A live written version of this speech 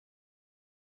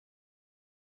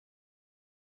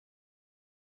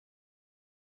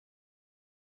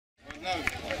Nou,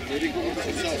 weet ik hoe het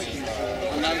succes.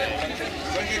 En dan ben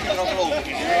ik er nog lopen.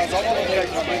 Ja, dat is allemaal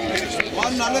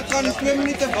bereikt. Man, dan kan 2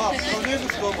 minuten wachten. Zo nu is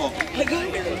het op.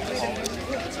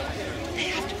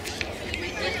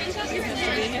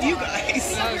 You guys.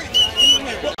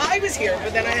 Well, I was here,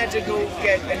 but then I had to go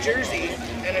get a jersey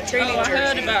and a training jersey. I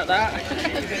heard about that.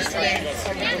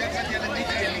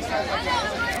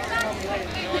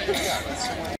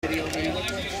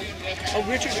 Oh,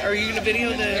 Richard, are you going to video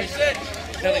the...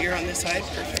 Now that you're on this side?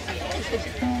 Perfect.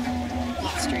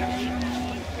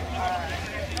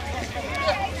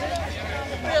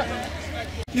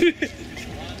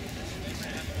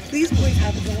 These boys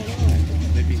have it going on.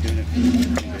 They've been doing it for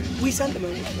 4 days. We sent them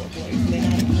over 4 boys, and they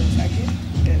had it for a second,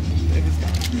 and it was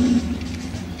gone.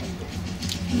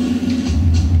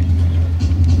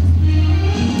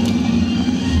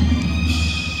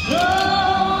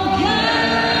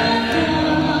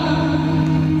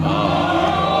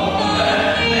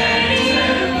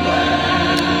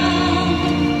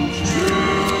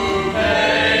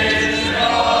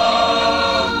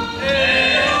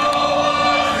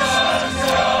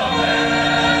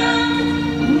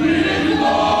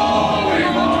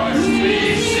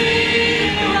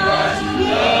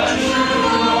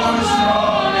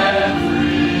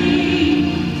 Free.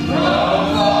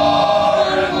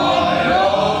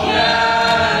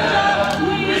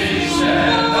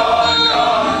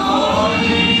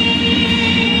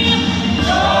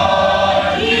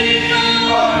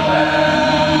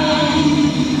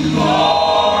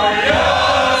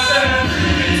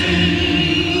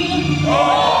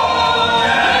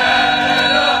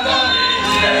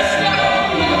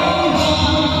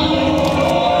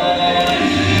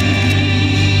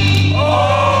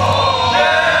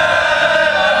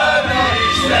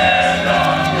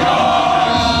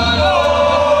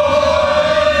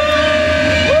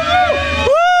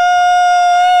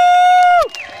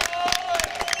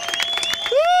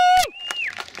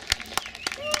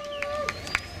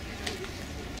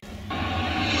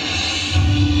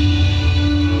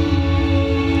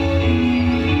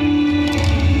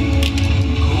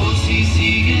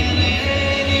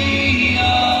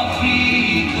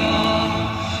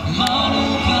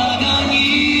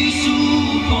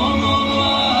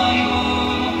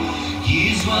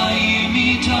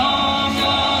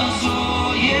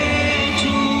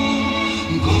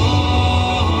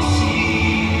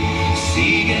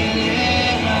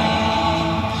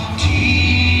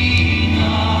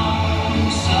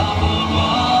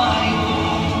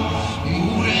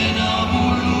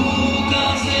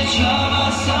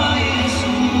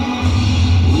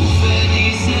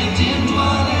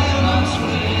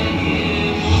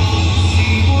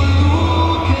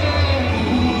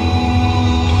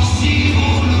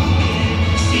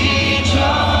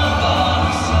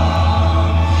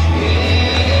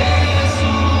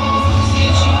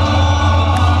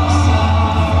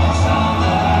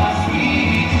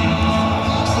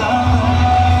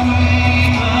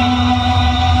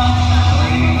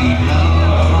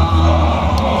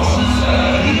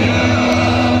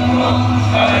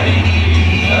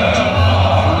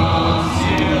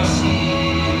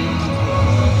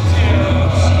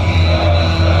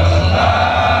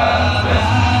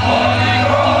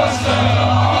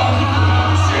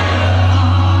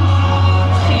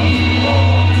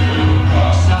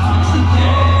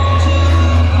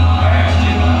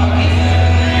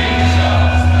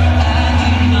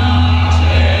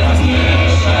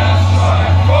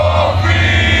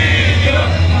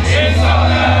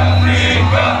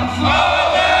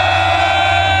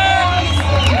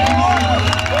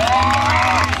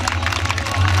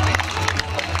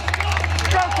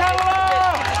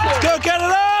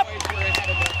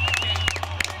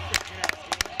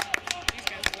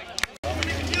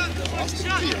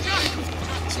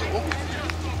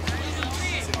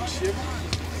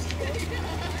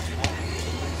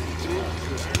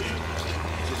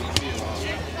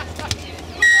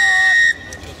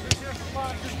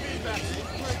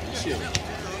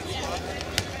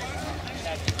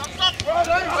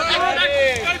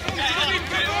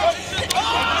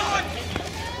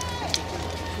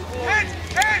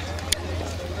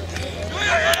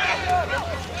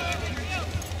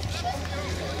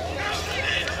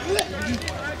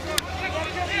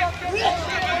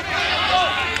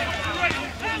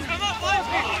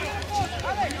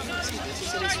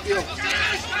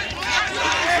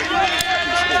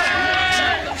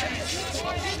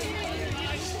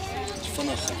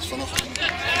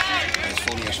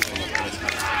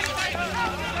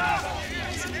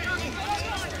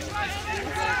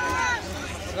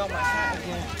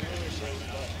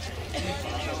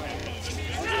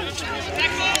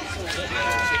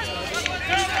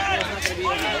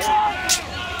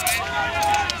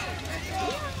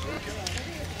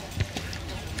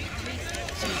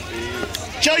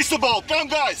 Chase the ball. Come,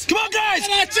 guys. Come on, guys.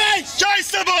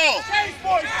 Chase the ball.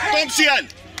 Come, Sian.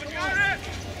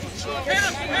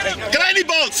 Can I any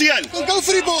ball, Sian? Go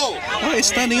for the ball. Oh, he's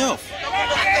standing off.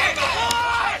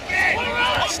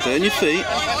 Stay on your feet.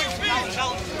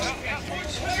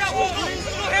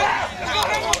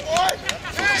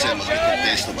 Zij mag niet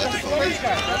contesten om uit te komen.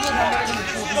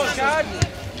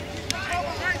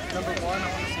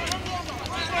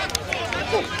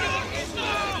 Kom.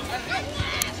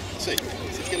 Zie,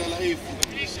 zit je al even.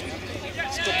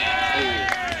 Stop.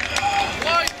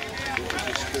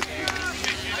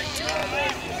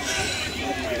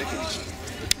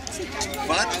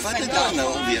 Wat is daar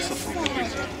nou alweer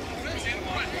gevonden?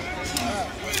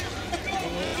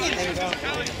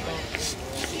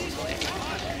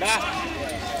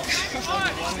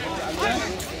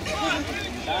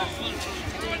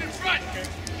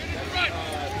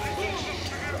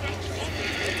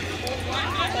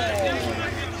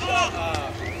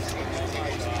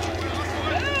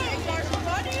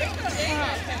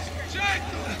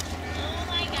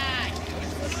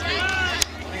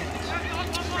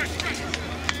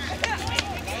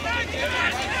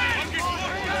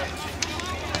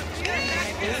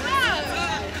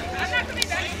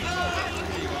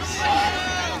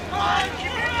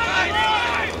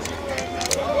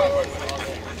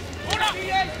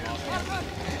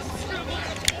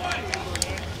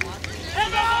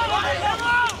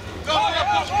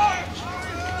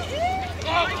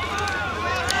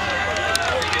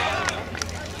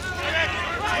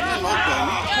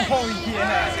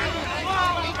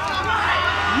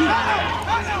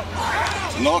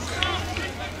 Knock.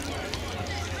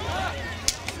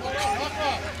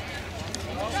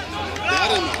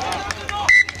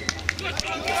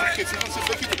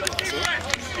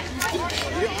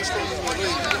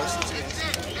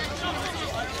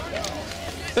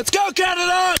 Let's go,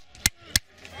 Canada!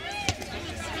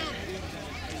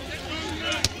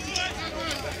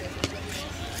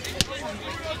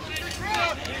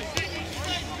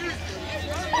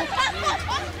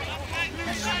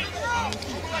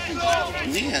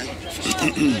 Nee,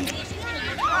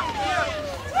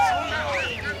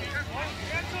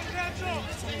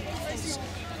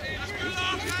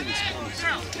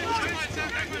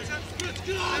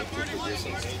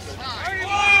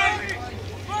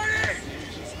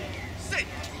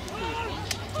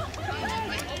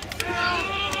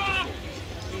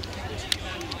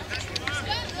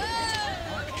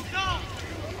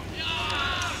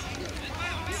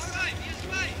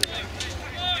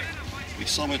 ik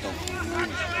zal met dan.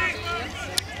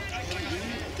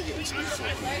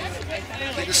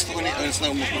 Dit is toch niet eens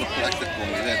nou om op een plek te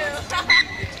komen, hè?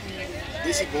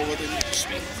 Deze bal wordt er niet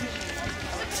gespeeld.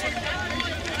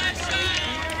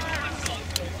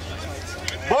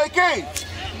 Mikey!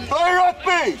 Play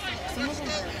rugby!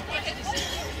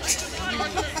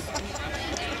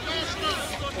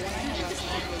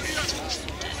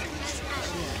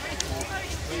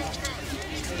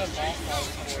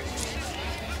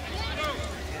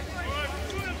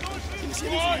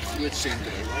 Groot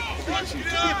centrum, dit is nie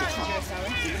goed te gaan.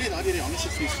 Jy weet daar die ander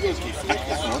sit vir die voetjie.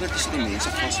 Ek hoor dit is die mense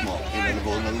vasmaak en hulle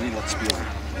wil hulle nie laat speel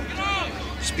nie.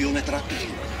 Speel net rugby.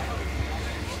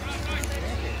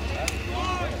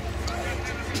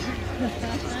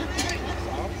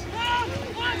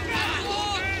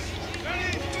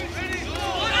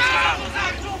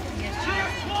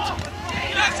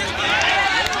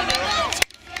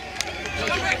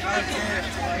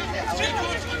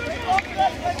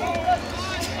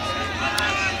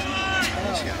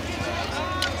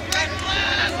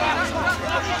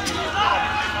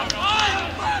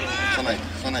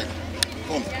 Vanuit.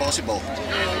 Kom, pas die bal.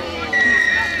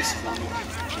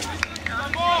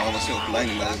 Dat was heel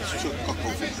klein, maar dat is zo kakkel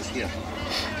vind ik. Ja.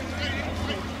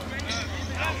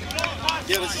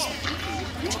 Ja, dat is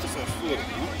niet te ver voor.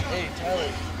 Hey,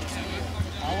 Tyler.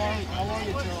 How long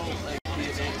until like the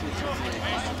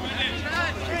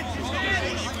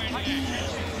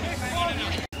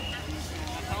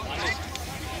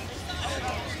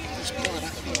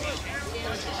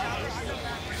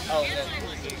Oh, yeah.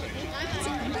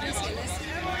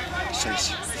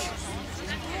 Seis.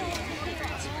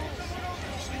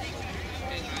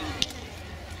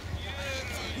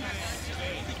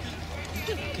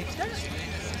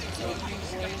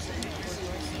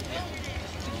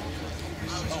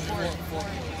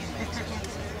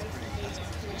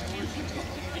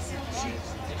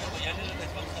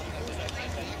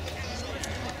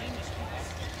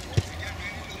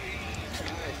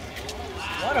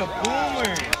 What a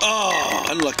boomer!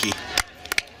 Oh, unlucky.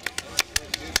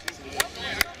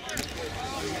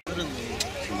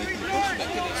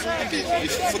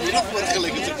 Vanmiddag wordt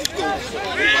gelijk het op de kool.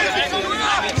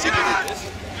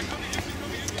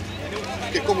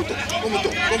 Okay, kom maar toch. Go,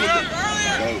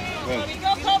 go.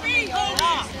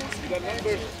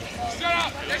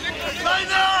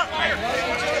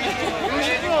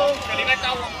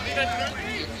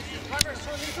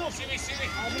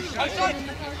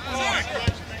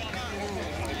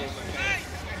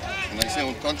 En hij is nou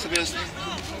ontkant geweest.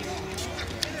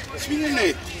 Swingen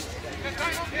nee.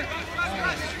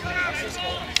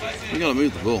 We gotta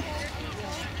move the ball.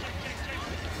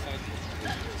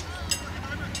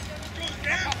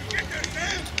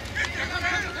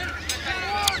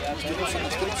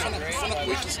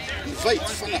 Fight,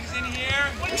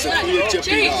 that's a clear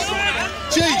chipping out.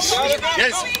 Chase!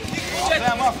 Yes!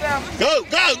 Go!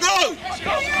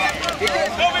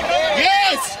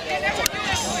 Yes!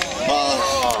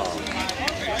 Oh.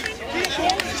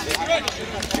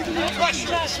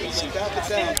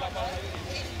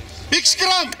 Big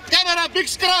scrum! Canada, big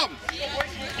scrum!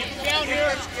 Down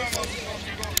here.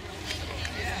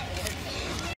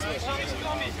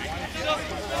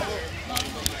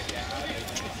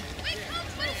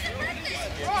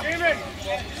 David!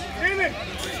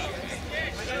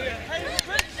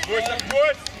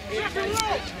 Good.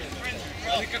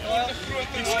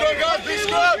 Big scrum, guys, big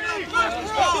scrum!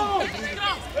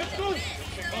 Let's go!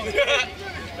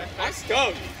 Let's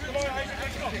go!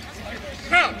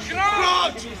 Crouch!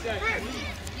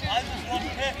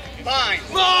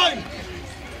 Line!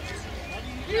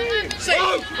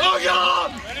 Safe! Oh, yeah!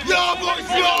 Yeah, boys,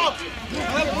 yeah!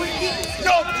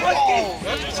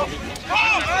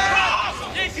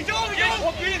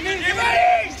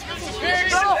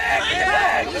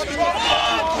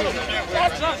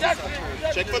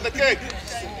 Check for the kick.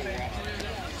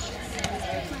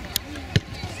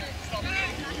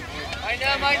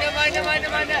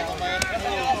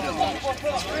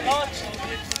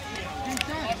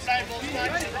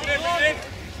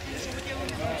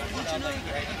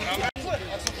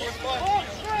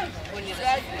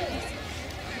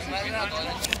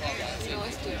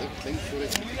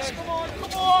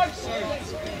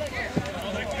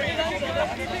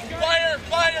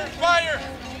 Meine. Fire!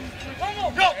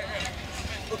 Go!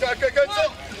 Okay, good.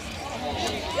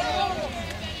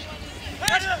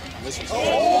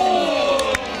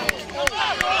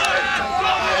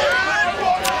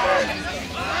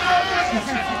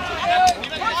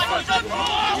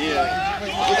 Yeah. We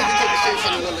didn't take a safe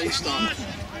on the lane stop.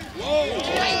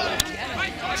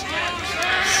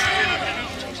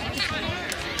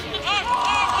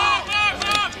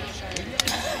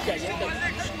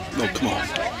 No, come on.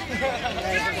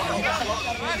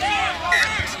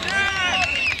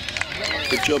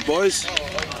 Good job, boys.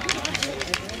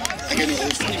 Again,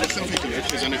 it's funny what some people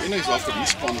do. Zijn er ineens af voor die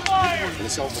span. En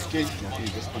is zelf bekend. Ja, die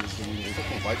span is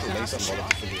nog buiten de lijn staan ballen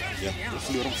te verliezen. Ja, we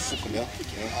verloren om te fokken, ja.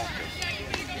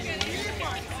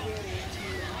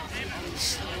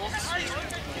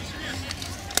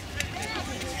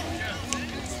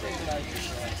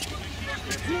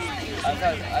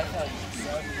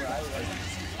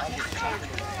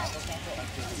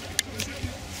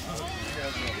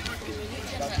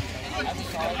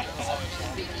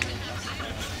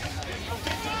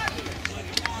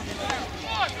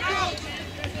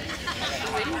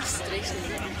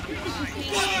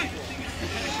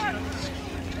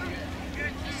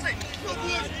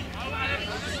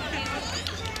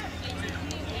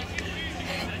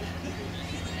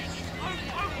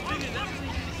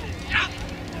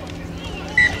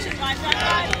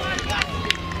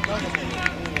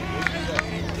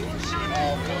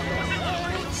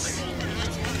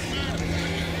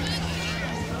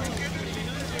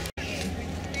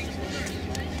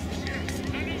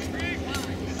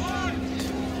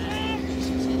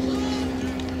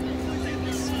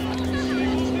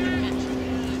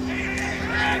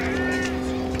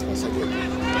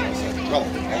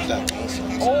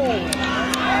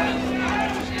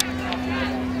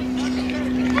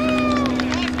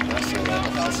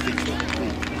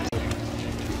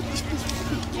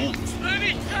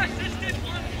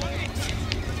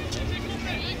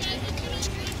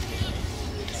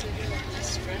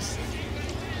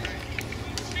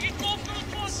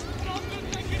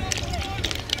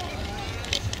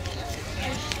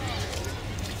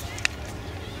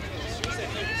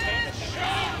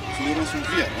 Verloren ons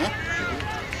weer, hè?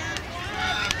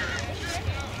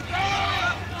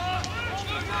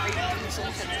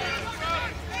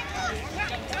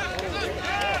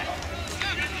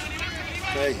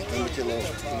 Kijk, dan moet je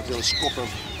wel skoppen.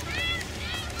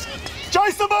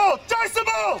 Chase the ball!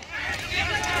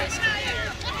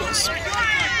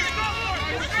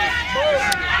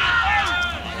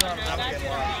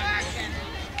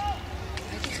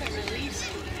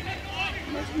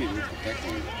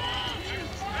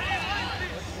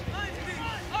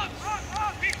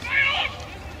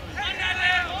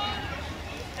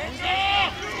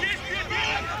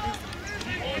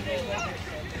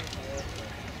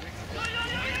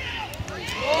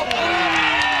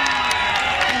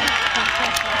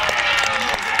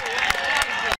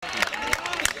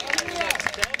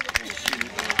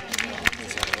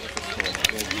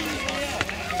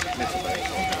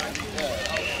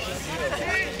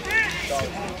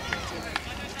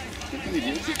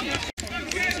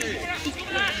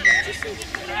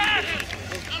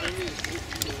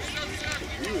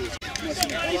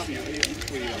 Chase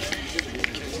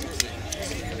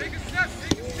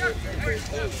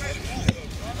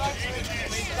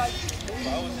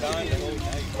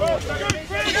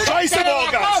the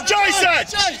ball, guys! Chase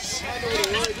it!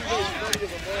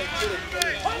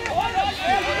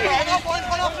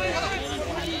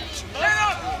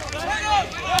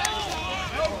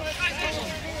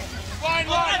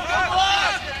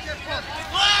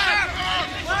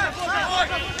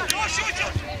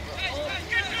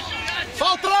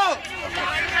 Falta!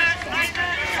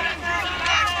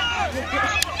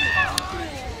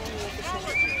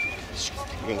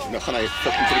 Nou gaan hij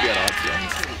fucking proberen hard, ja.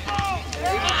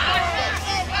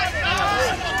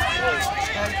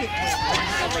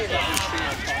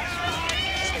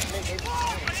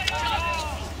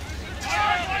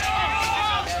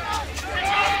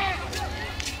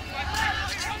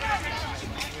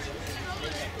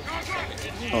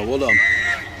 Oh, well done.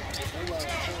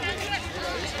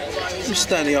 I'm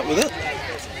standing up with it.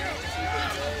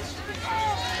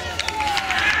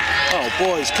 Oh,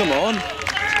 boys, come on.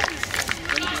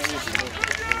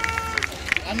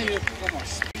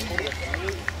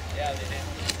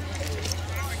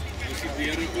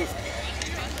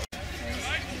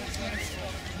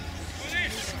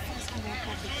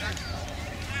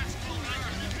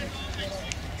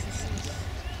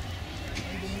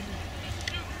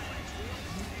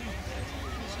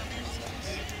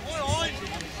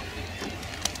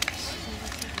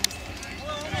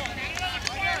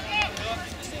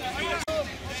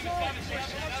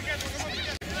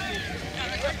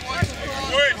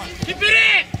 Keep it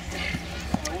in!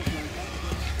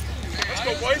 Let's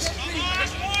go, boys.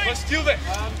 Let's steal that.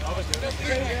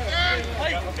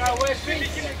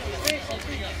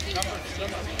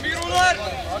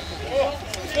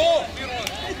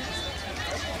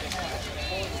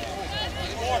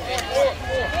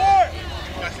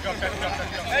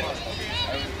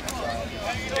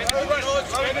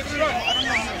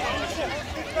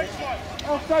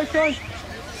 Offside, son.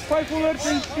 500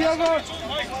 in Thiago.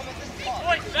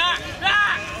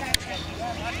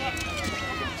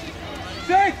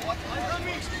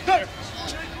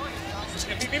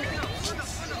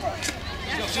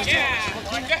 Check.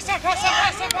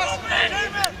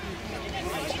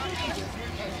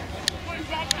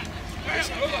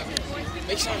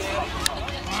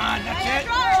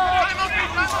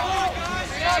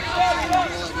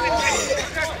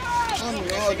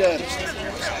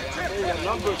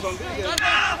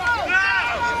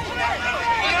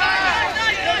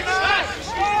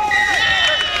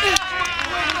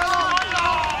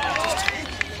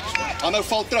 Nou,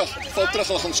 val terug,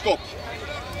 we gaan skop.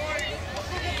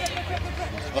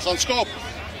 We gaan skop.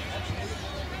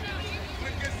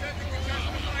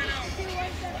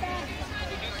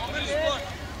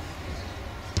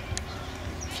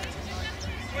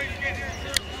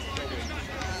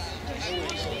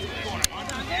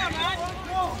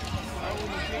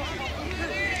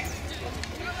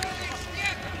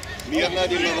 Meer naar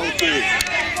die level 2.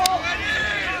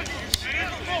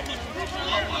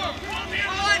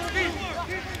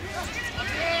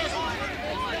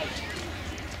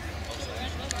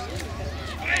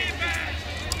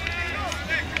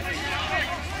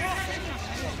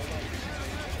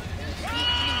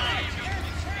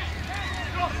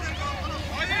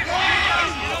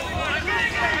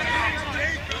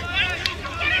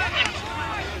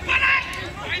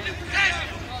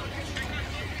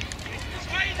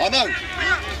 Hanno!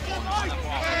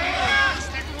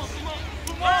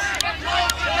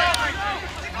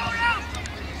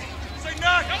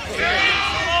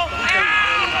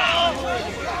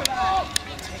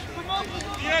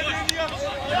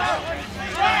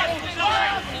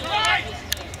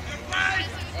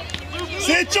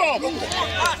 Sit up!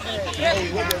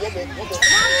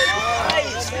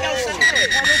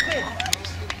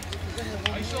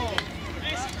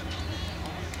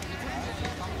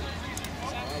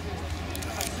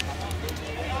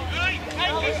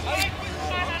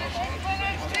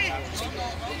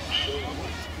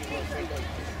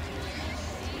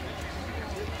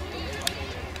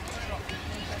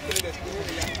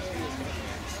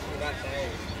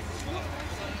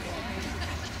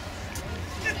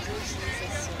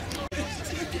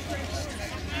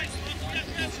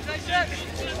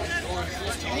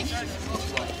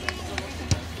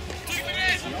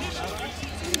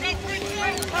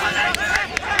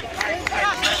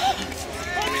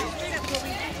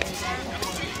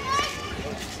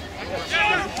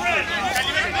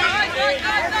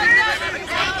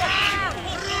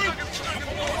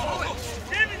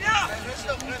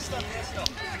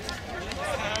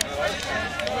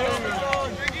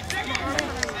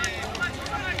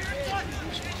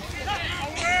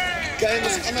 game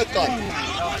is aan die ander kant.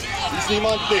 Hier is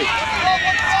niemand nie.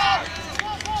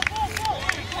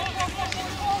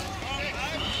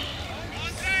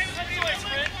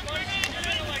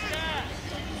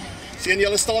 Sien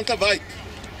julle staan te wyd.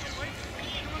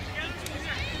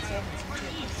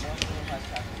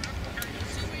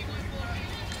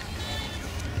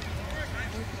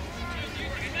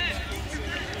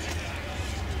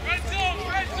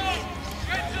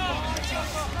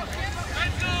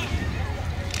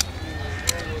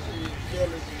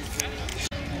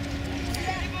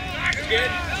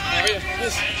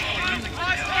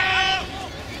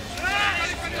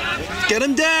 Get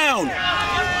him down!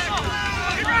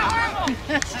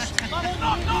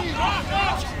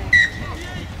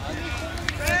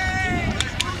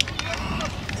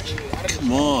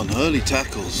 Come on, early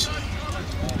tackles.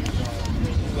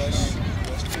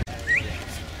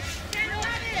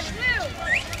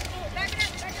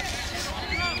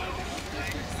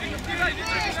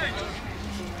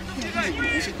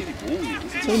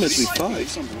 It's only meant to be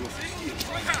 5.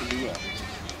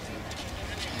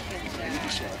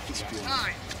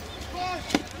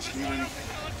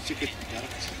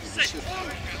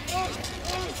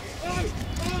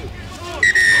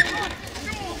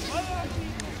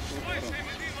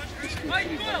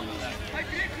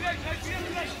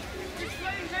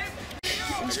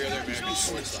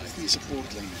 Die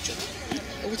supportlyn.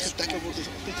 Ou wat getackle word is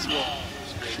altyd so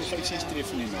 5-6 tree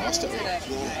van die naaste ou.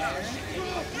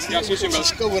 Ja, so sien wel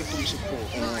skouer kom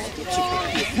support en dan het ook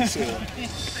support so.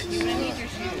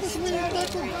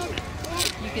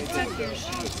 You can tuck your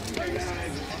shoes.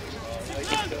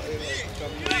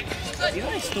 You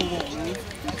guys still won't move.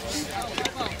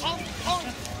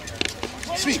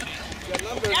 Sweep.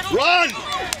 Run!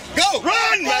 Go!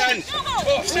 Run, man!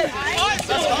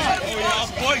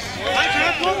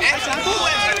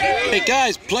 Hey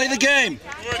guys, play the game.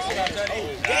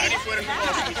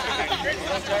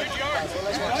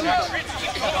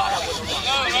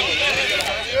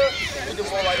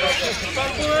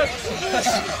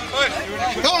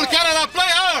 Come on, Canada,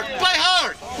 play hard! Play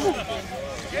hard!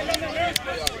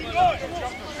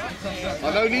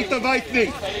 Maar nou niet te wyd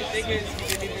nie.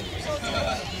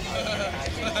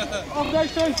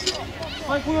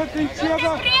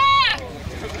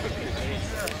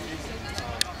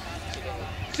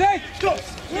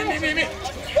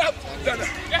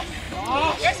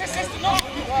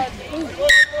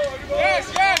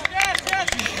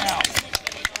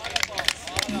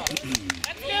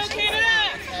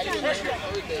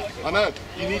 Anna,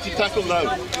 you need to tackle low.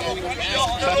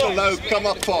 Tackle low, come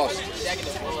up fast.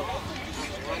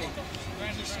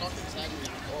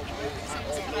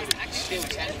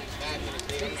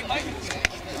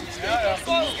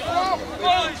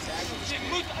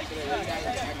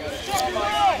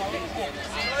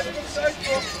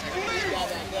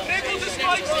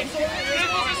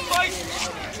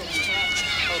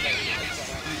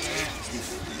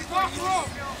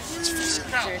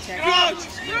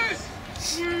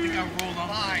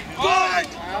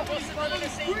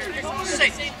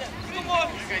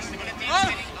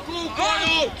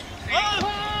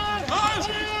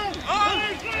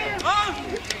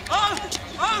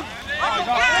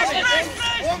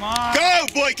 Go,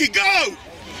 boykie, go!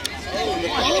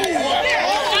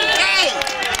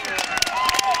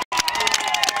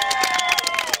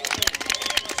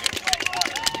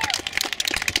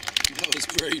 That was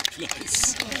very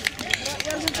nice.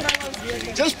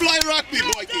 Just play rugby,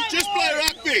 boykie, just play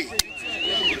rugby!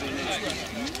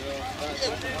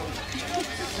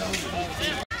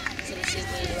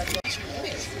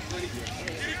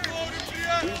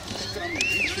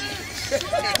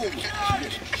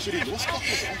 Sorry, loskap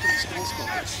is amper die skilskap.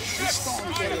 Dit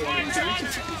staan daar.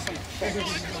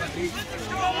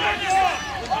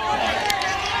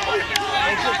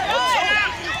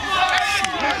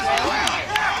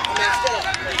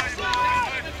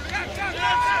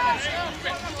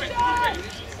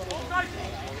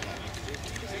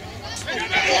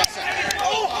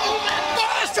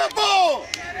 Basketball!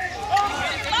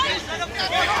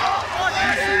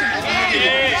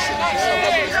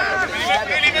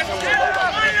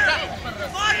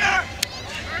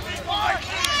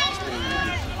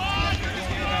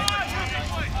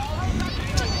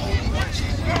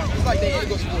 It's like they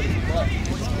go sport it.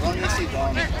 Run this seat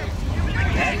down.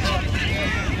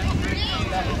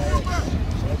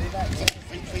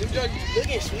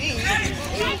 Looking sweet.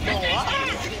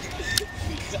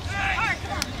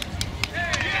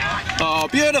 Oh,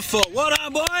 beautiful. Well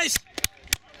done, boys.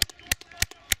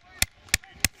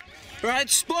 Right,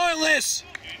 spoil this.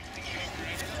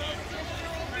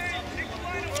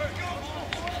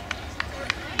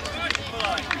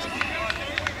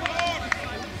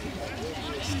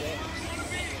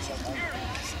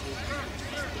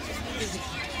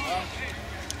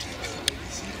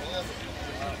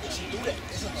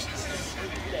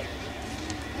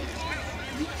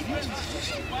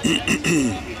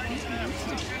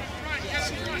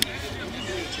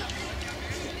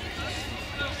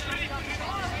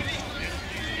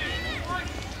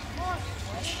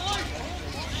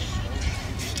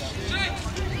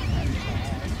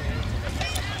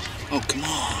 Oh, come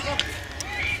on.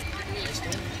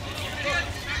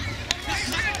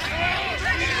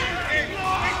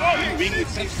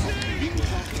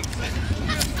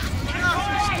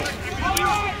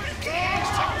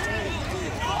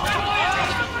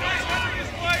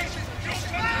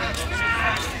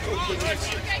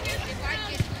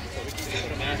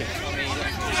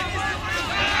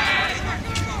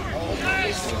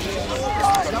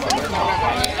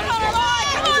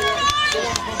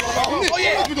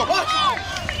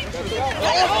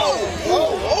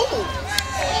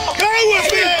 Go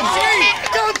with him!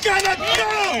 Go, Gunner,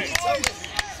 go!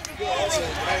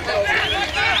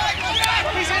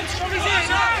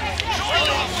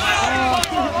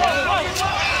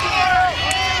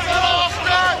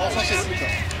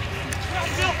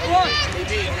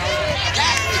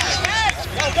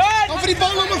 Kom vir die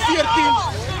bal nummer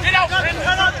 14.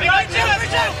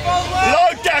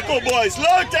 Low tackle, boys.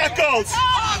 Low tackles.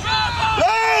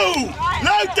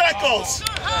 Low tackles.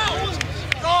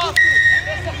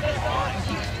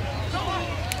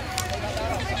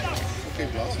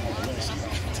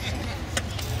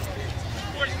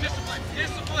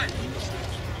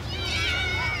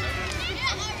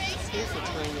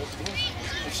 Discipline.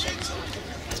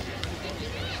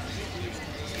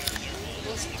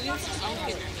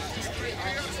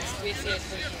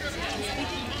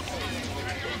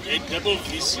 Double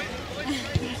kiss.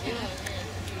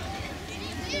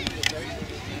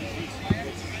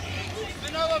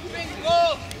 Another pink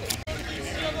goal.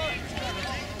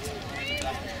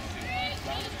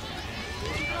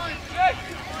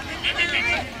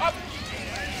 Up.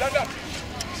 Stand up.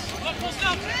 Up, full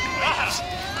stop.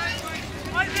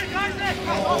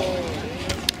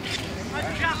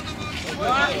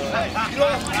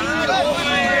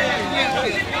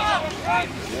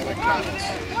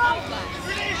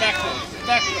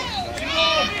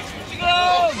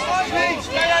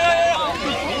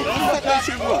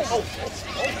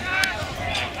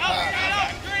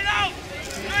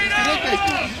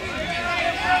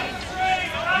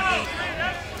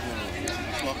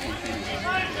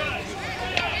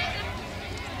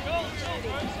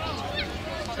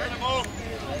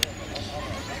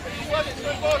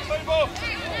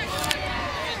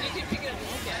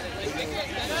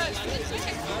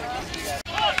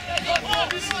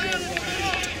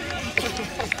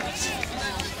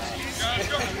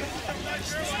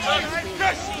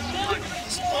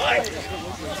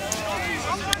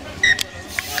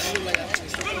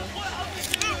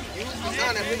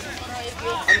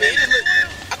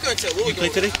 I couldn't tell what You play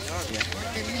today?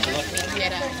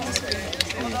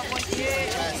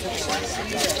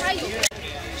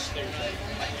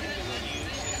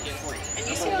 And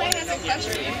UCLA has a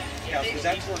question. Yeah, because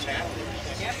that's where Natalie,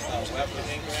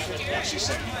 she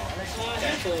said,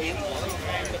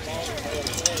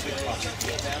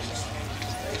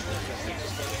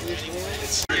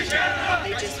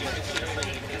 They just want to keep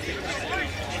playing.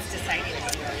 It's deciding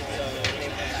how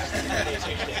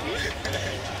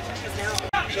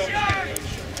You're like,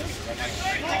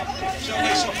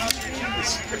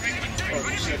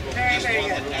 well,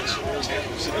 the good news is she's got time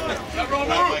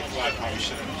to look at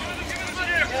she.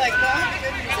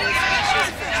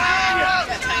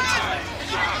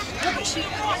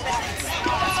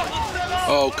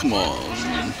 Oh, come on.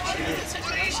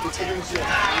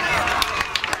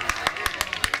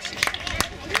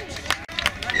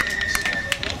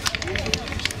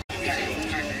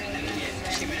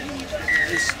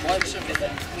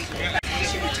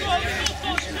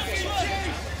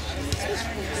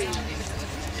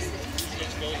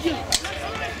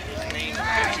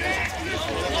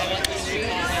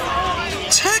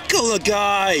 Tackle a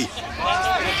guy!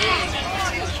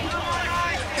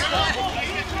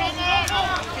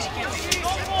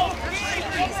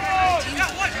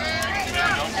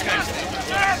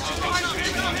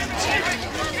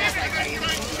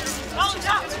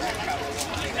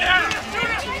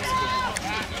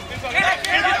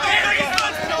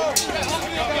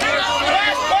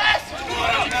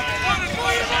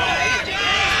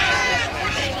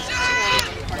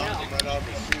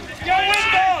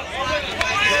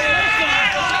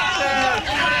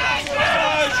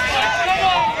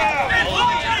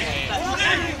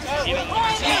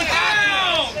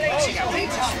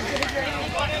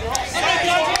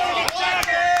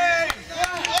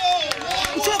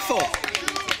 What's that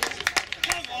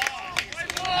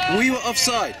for? We were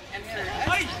offside.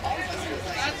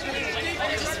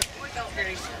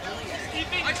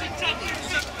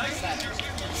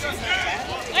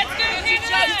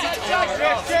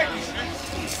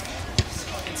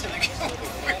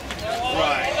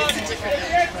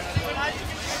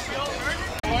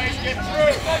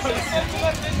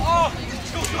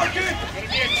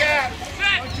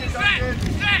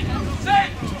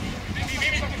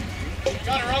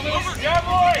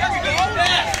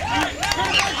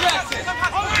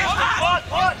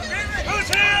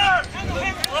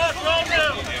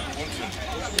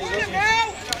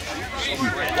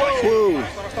 Woo.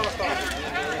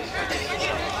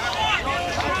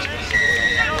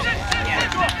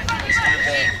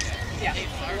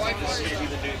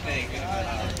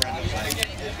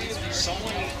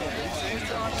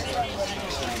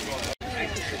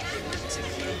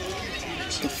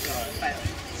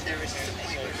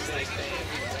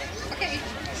 Okay.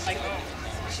 Like,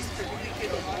 she's perfectly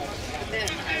good. But then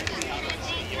I would be on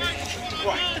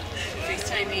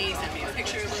FaceTime me, send me a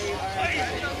picture of where you are.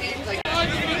 Like,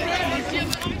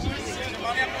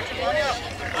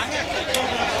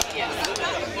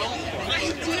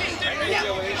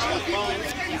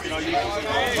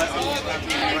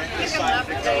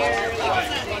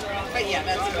 but yeah,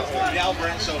 that's Now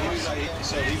Brent, so he was like,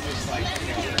 so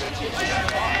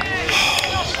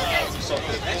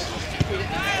next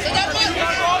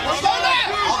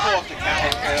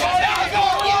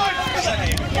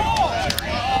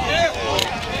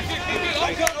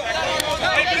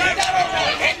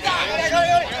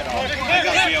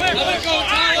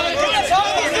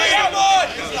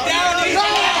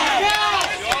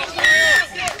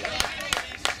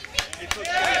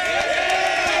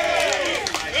I'll go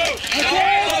up to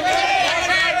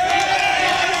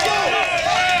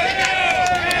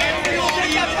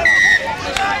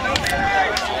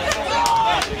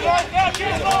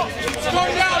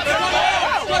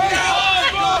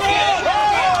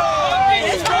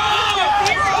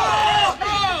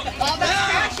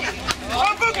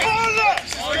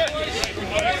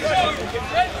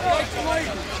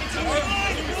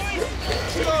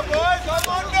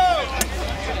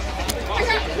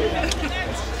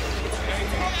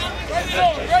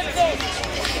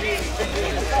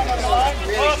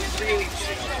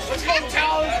Let's go,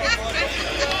 Talon!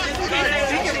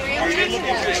 Are you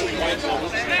looking for some white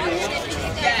balls?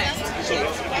 yes. So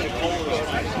the pole is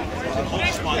the whole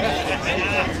spot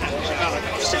kind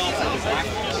of self and black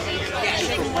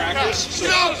just for practice. So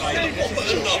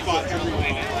she'll spot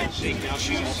everyone like shake. Now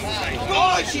she's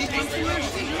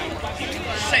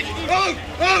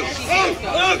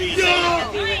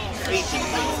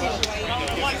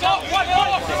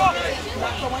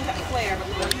The ones that flare, but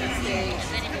the ones that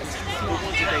stay.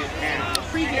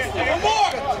 Previously. One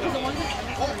more!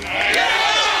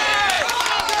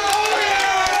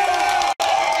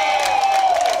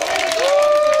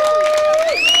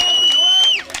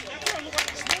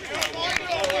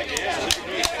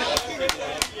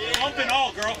 Lump and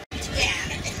all, girl.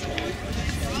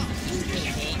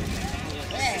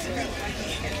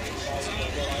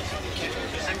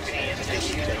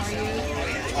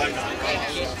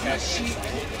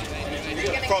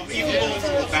 From even going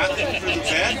from the bathroom through the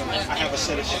bed, I have a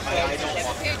set of shit I don't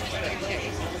want.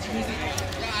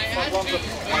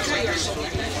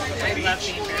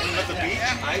 At the beach,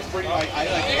 I bring my, I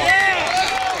like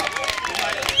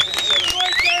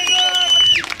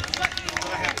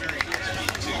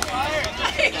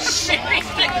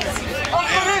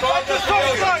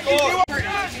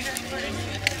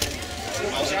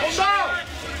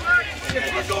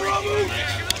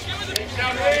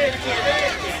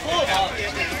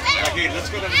Okay, let's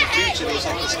go to the beach and it was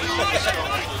like this.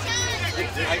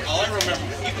 All I remember,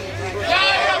 even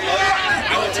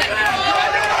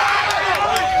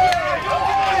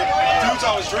dudes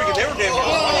I was drinking, they were damn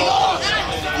good.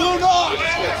 Blue dog!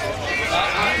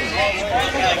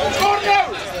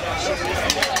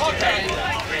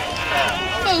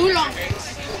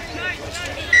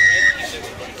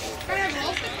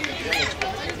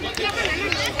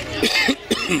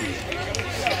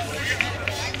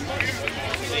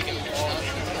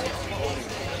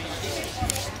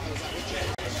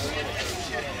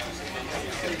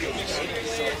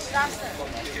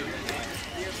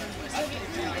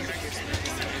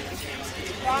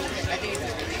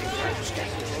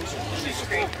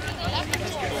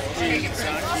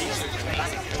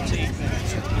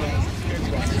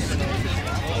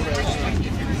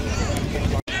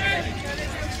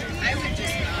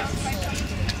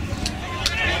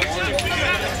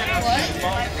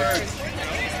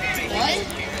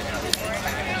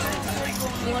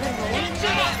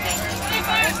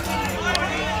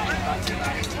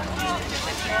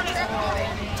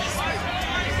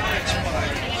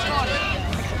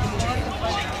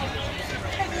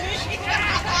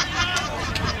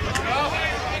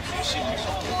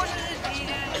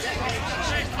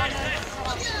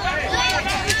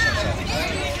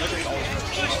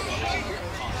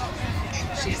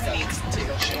 She just needs to.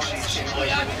 She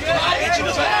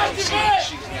doesn't have to.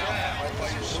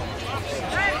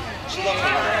 She loves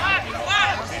her.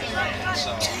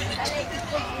 So,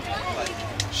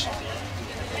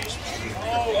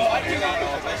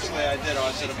 basically I did.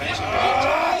 I said eventually,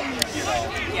 you know.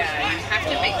 Yeah, you have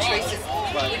to make choices,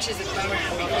 which is a bummer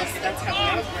because that's how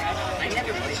I was brought up. I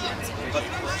never played dance. But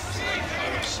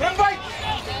Run, fight!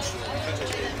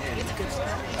 It's good stuff.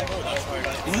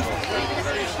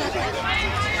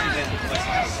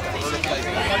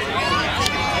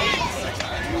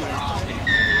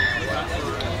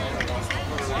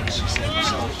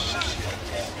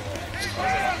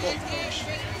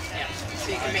 So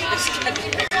you can make this schedule.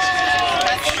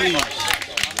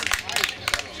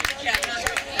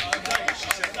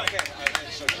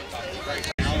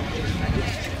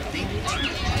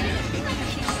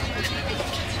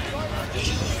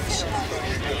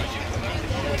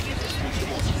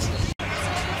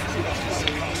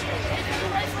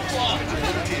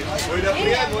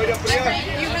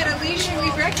 You had a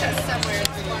leisurely breakfast somewhere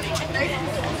this morning.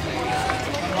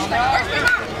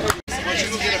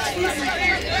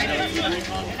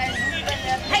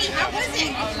 Hey, how was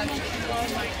it?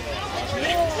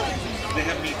 they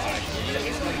have meat pie.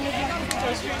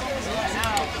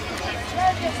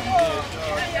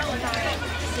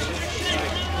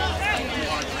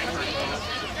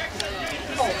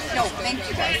 Oh, no, thank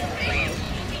you guys.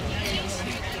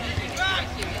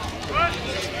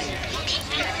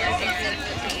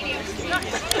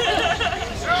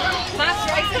 Last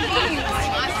rice and beans.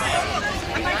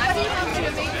 I'm like, what do you have to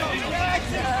make?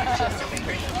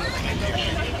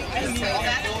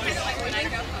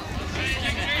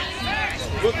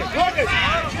 Look it!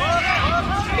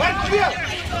 Right here!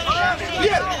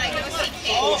 Here!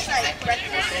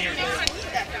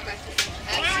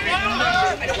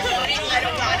 I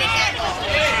don't want it at all.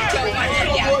 Don't want it.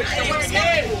 Yeah, I don't want it.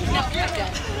 No, I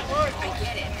don't. I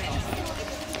get it.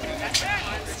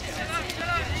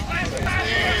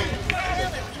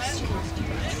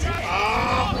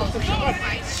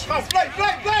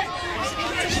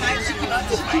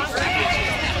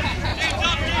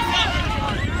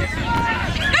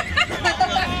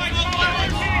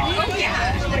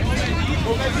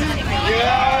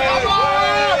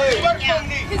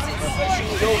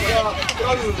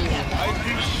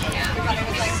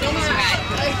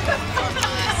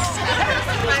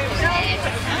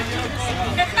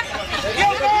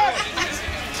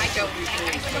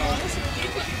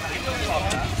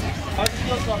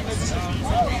 Come on, play!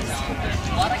 Oh, yeah.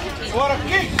 What a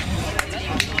kick!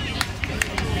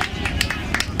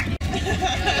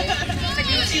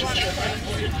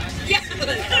 Yeah,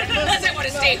 doesn't want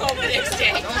to stay home the next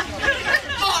day.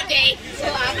 All day.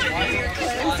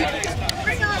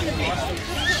 Bring on the beach.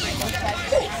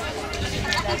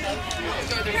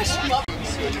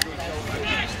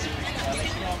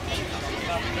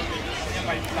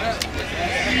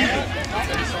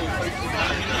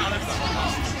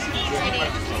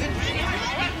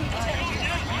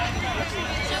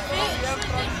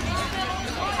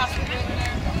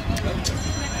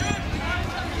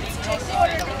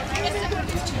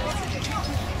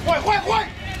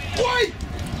 Why?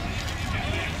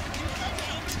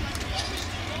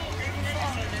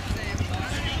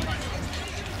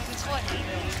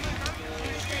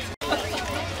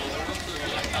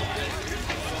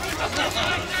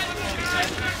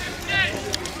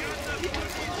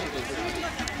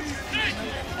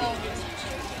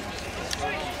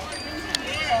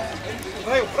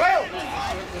 Rail!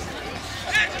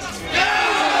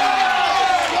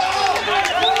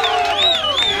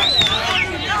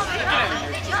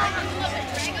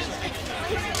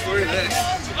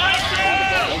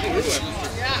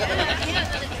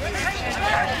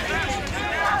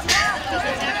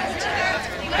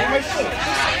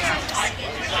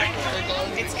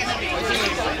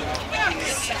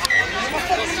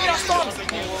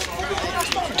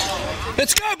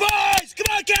 Let's go, boys! Come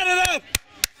on, Canada!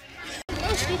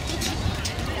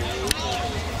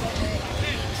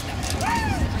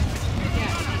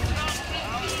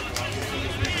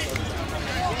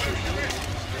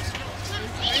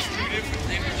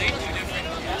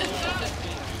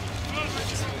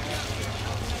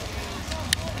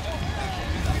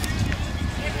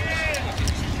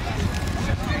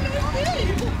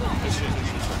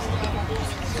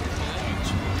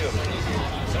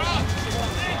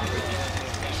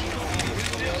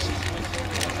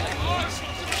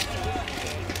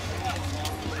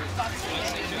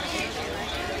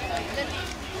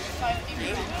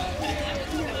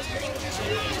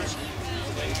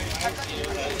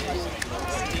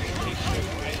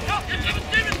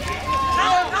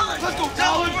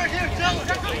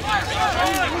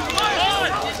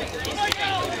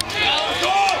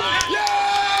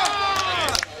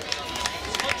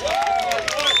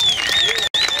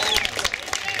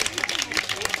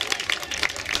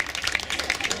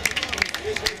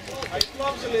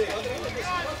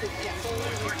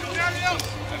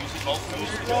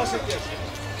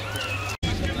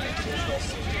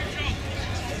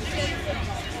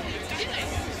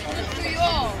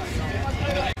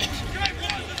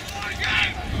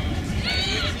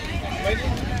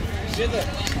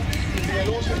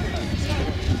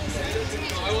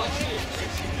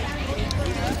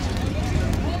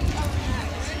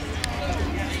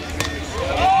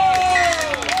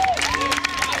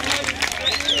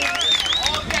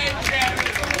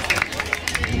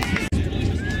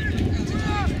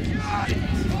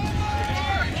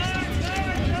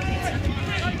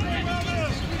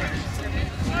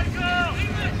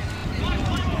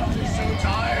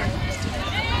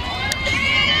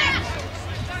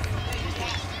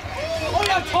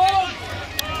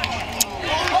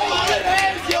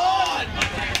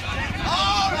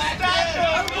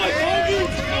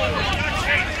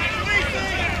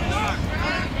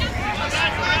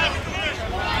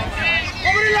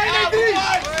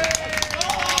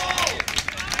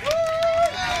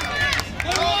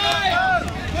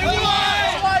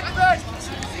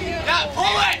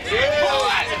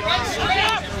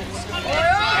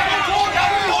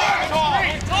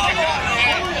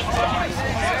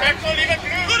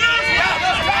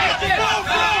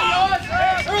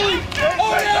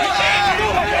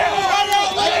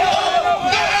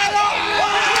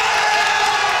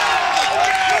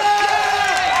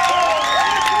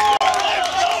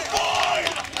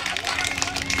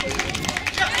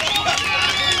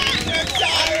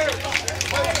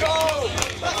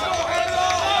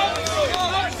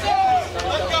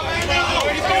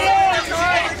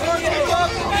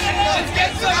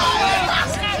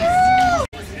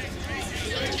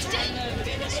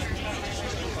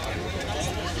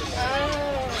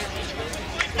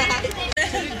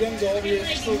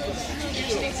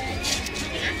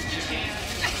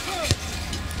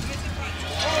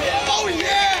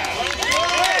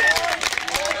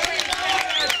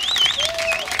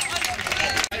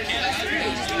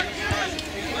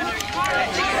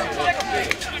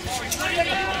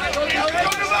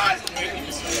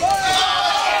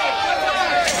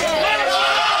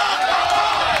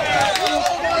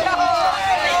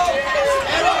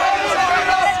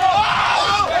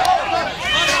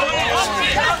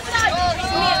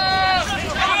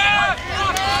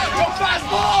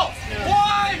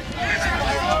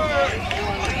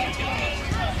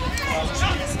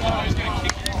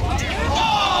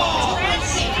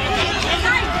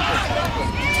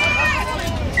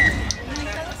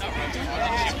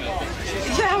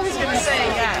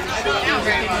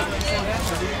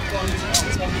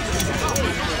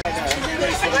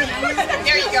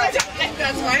 There you go.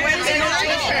 That's my Wednesday night.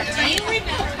 Do you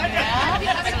remember that?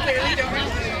 I clearly don't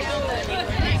remember.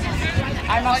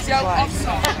 I'm not surprised.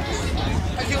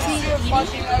 I can see you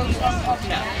watching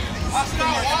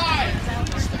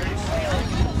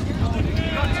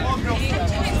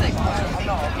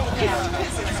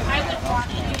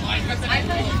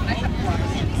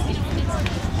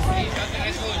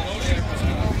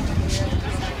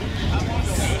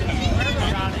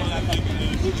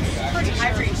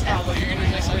I've reached out with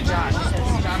John.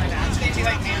 John and asked me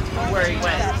where he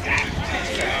went.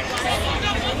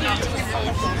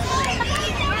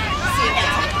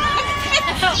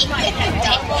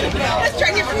 Let's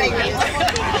try different makeup.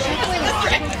 Let's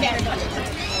try again.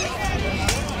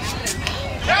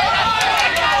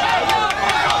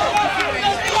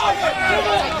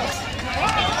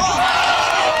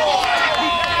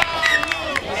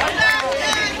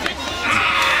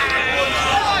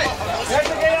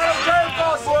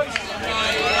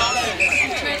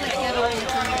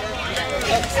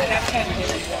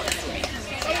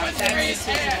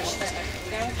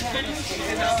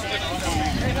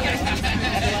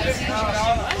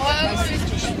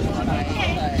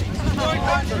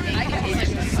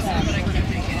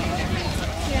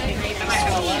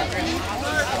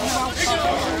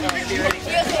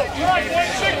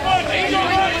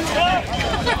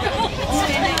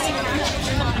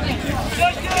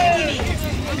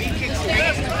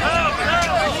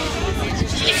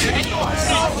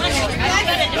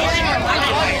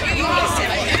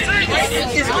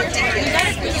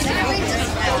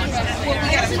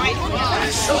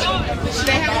 Do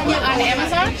they have them on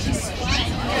Amazon? Do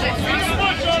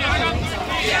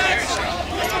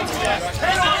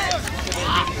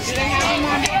they have them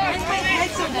on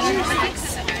Amazon?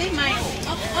 They might.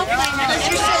 I'll find out. Because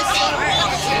you're so smart.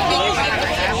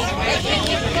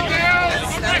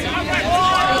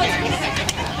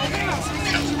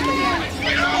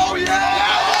 Oh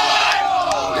yeah!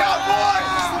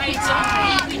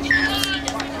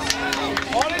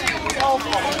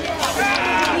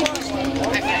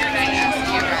 I figured I'd ask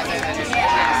you.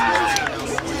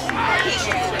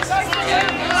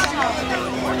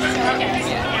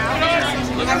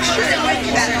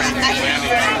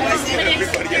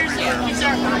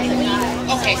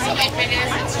 If it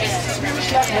is, it's just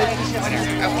discriminatory.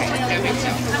 Okay, that makes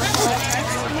sense.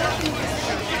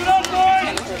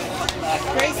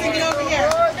 Grayson, get over here.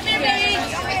 Come here, baby.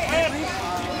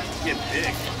 Get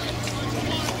big.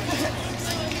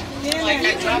 Like I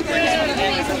dropped her down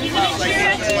again.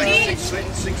 Like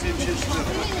 6 inches to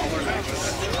the collar back.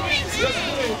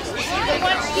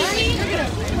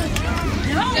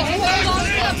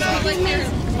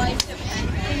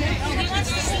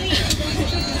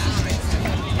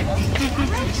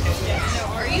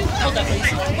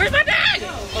 Where's my bag?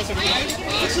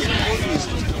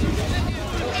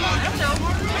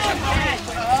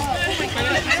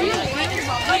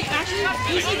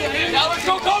 Now let's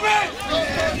go, Kobe!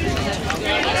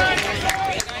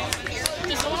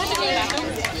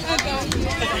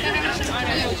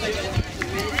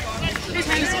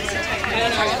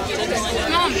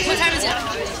 Mom, what time is it?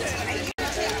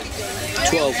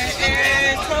 12.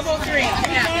 And 12:03.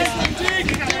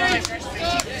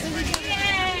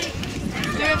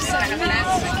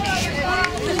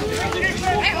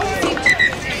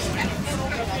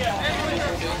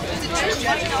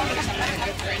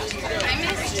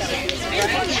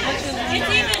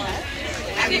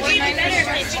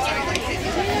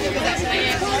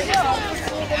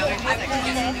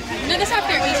 No, that's not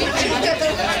fair.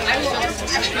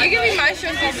 You give me my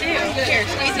shrimp too. Here,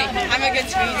 squeeze me. I'm a good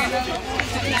squeezer.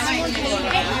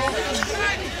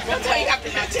 That's why you have to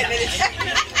have 10 minutes.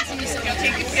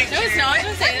 No, it's not.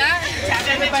 Don't say that.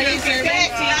 Everybody's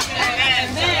serving.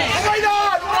 And then.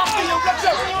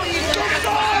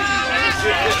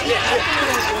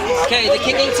 Okay, the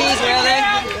kicking tees, where are they?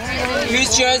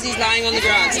 Whose jersey's lying on the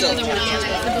ground still? Who's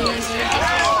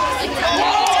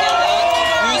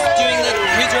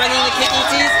running the kicking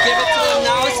tees? Give it to them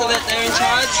now so that they're in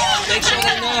charge. Make sure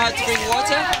they know how to bring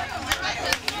water.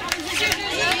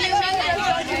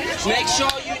 Make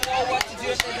sure you know what to do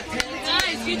if there's a penalty.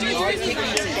 Or kicking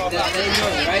tees. That they know,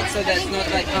 right? So that's not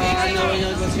like, no one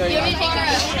knows what's going on. Is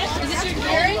this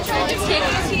your in charge of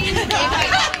taking the team?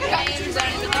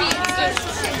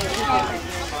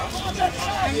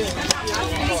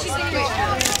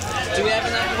 Do we have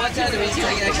enough water? Do we need to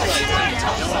take extra?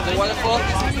 The water full?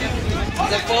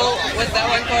 Is it full with that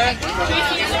one, Cora?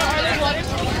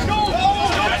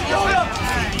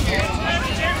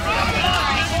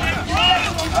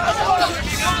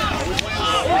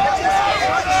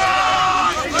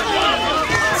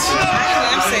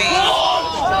 I'm saying.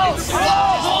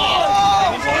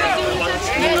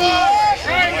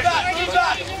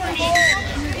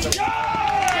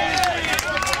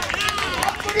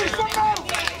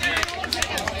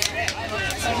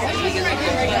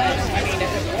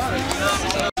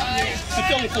 It's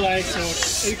only flag, so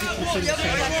it can consider the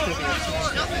same.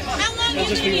 It'll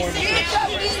just be warm up.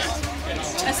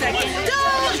 A second.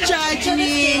 Don't judge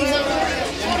me.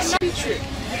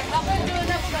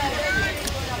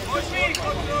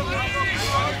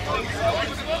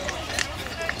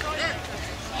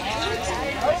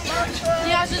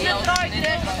 Ja, ze zit nooit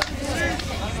direct.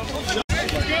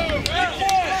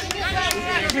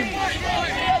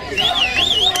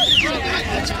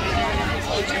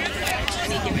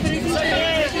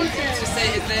 Just say,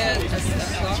 is there a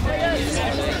stop?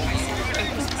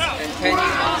 And can you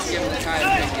ask him the time to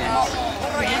pick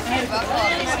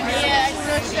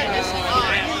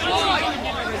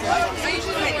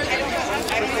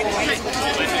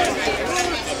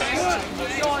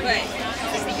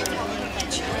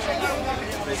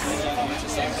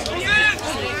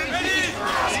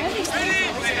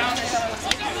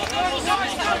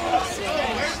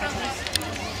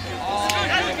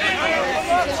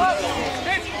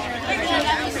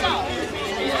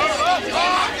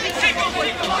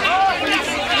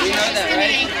You know that,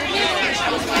 right?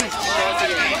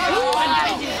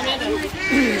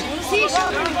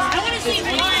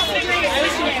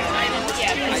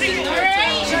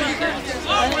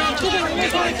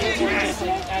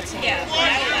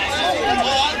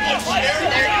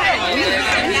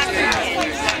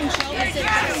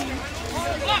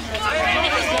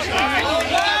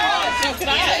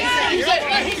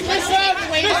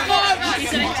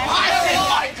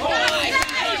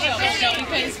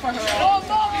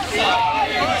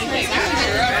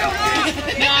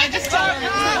 No, I just told her,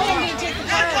 I'm going to take the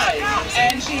car ride.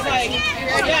 And she's like,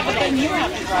 yeah, but then you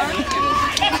have to drive me.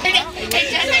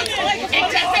 It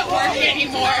doesn't work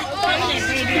anymore.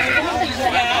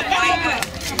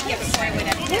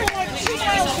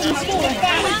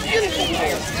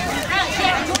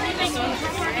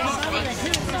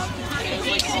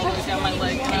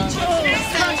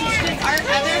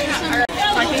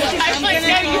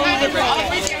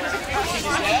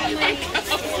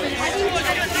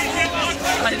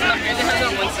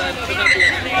 side, could not be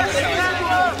on the other side.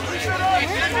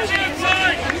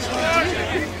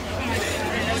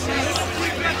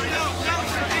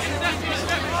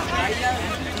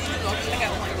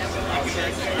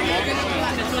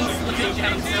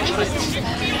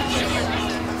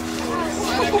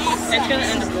 It's gonna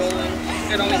end up rolling.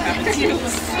 It only happens to you.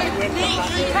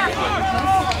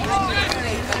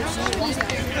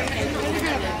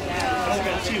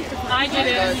 I did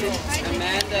it.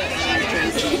 Amanda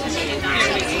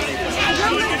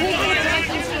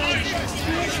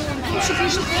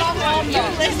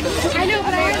I know,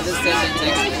 but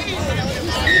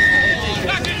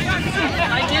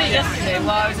I did it yesterday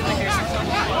while I was in the hair salon.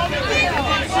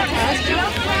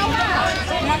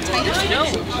 No,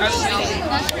 I was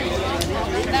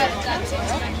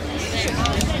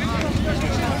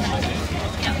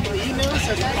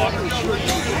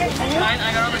fine, I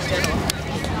got all the schedule.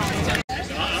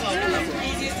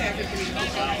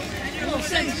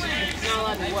 Not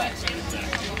allowed to what?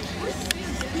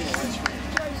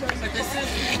 But this is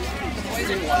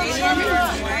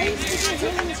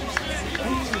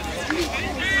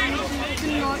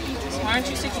why aren't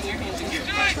you sticking your hands in here?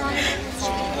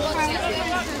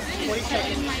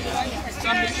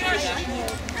 Stop it, try that.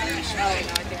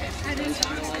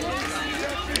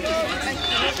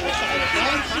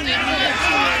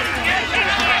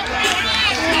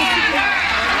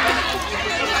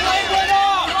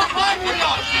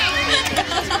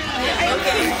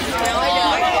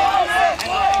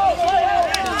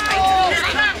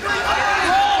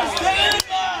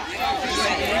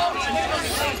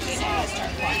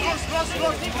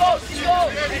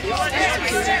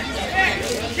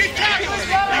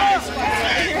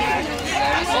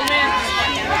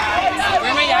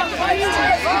 Where am I at?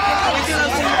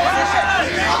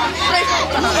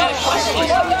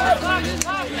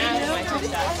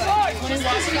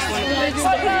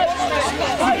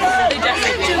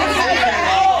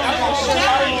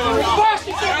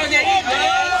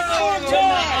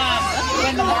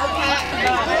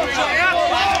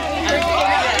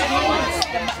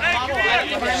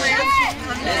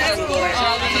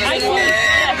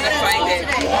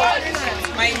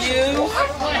 My new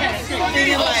thing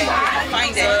in life,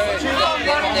 find it.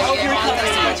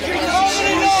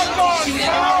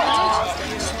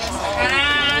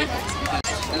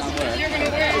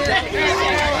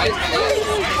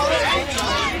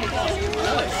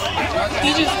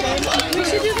 we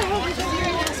should do the whole thing.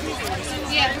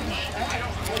 Yeah.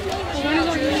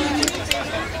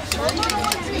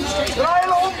 Draai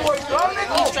hem om, boy. Draai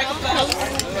hem om.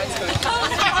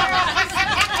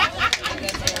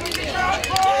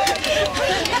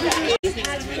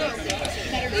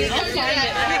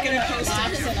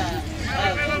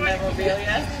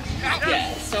 Memorabilia?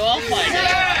 Yeah, so I'll find it.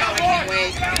 I can't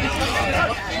wait. I'm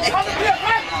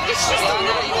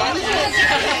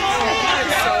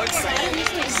so excited.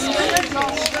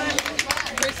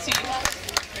 Christy.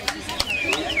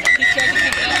 He tried to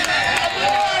pick it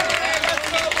up.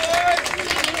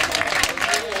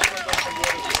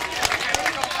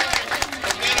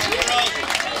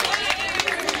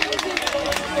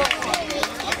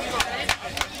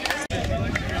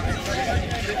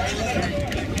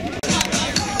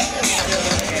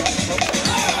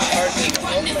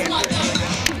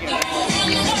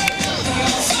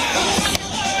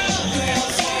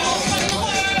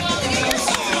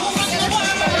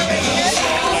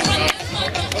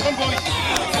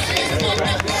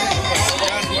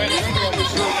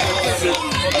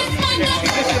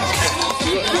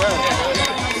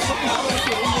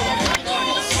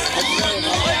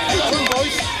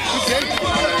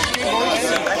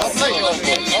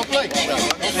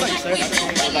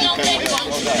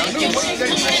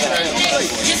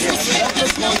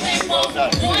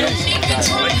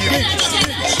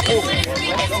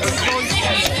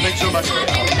 Thanks so much.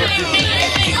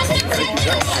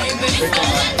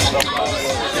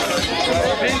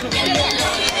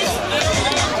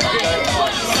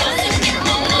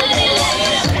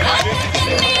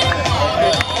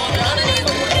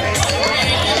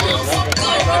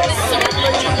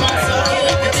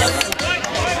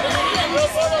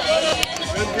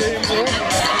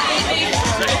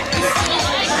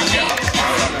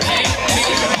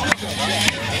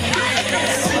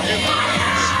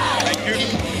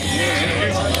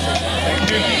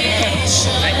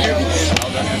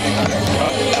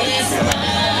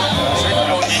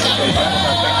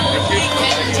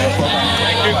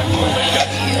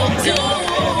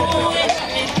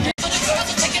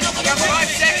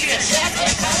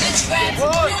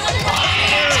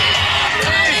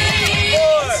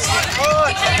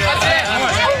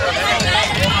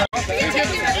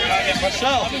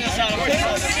 Marcel,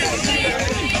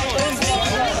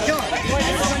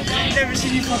 never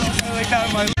seen you fucking play like that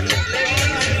in my life.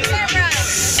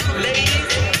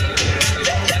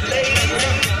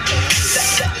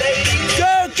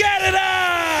 Go Canada!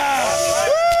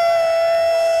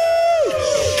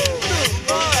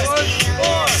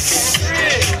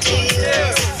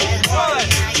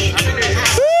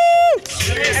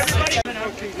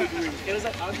 It was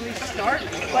an ugly start,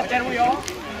 but then we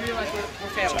realized we're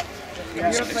family. We're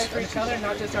here to play for each other,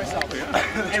 not just ourselves.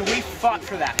 And we fought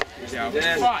for that. We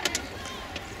fought.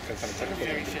 We're a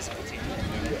very physical team.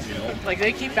 Like,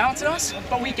 they keep bouncing us,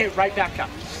 but we get right back up.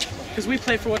 Because we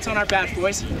play for what's on our badge,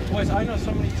 boys. Boys, I know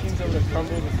so many teams that would have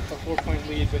crumbled with a 4-point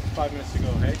lead with 5 minutes to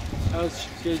go, hey? That was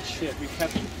good shit. We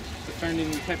kept defending,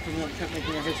 we kept promoting, we kept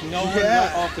making our hits. No one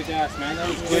got off the gas, man. That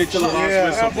was good shit.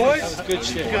 Yeah, Boys. That was good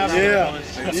shit. Yeah.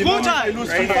 School time!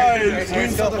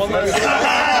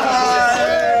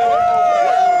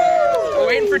 We're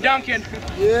waiting for Duncan.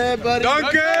 Yeah, buddy.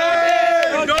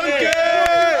 Duncan! Duncan!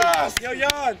 Yo,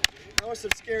 Jan. That was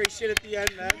some scary shit at the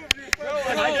end, man. I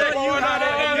thought you had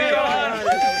it.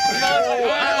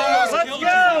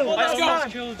 Let's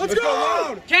go! Let's go!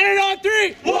 Cannon on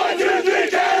 3! 1, 2, 3,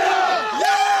 Canada!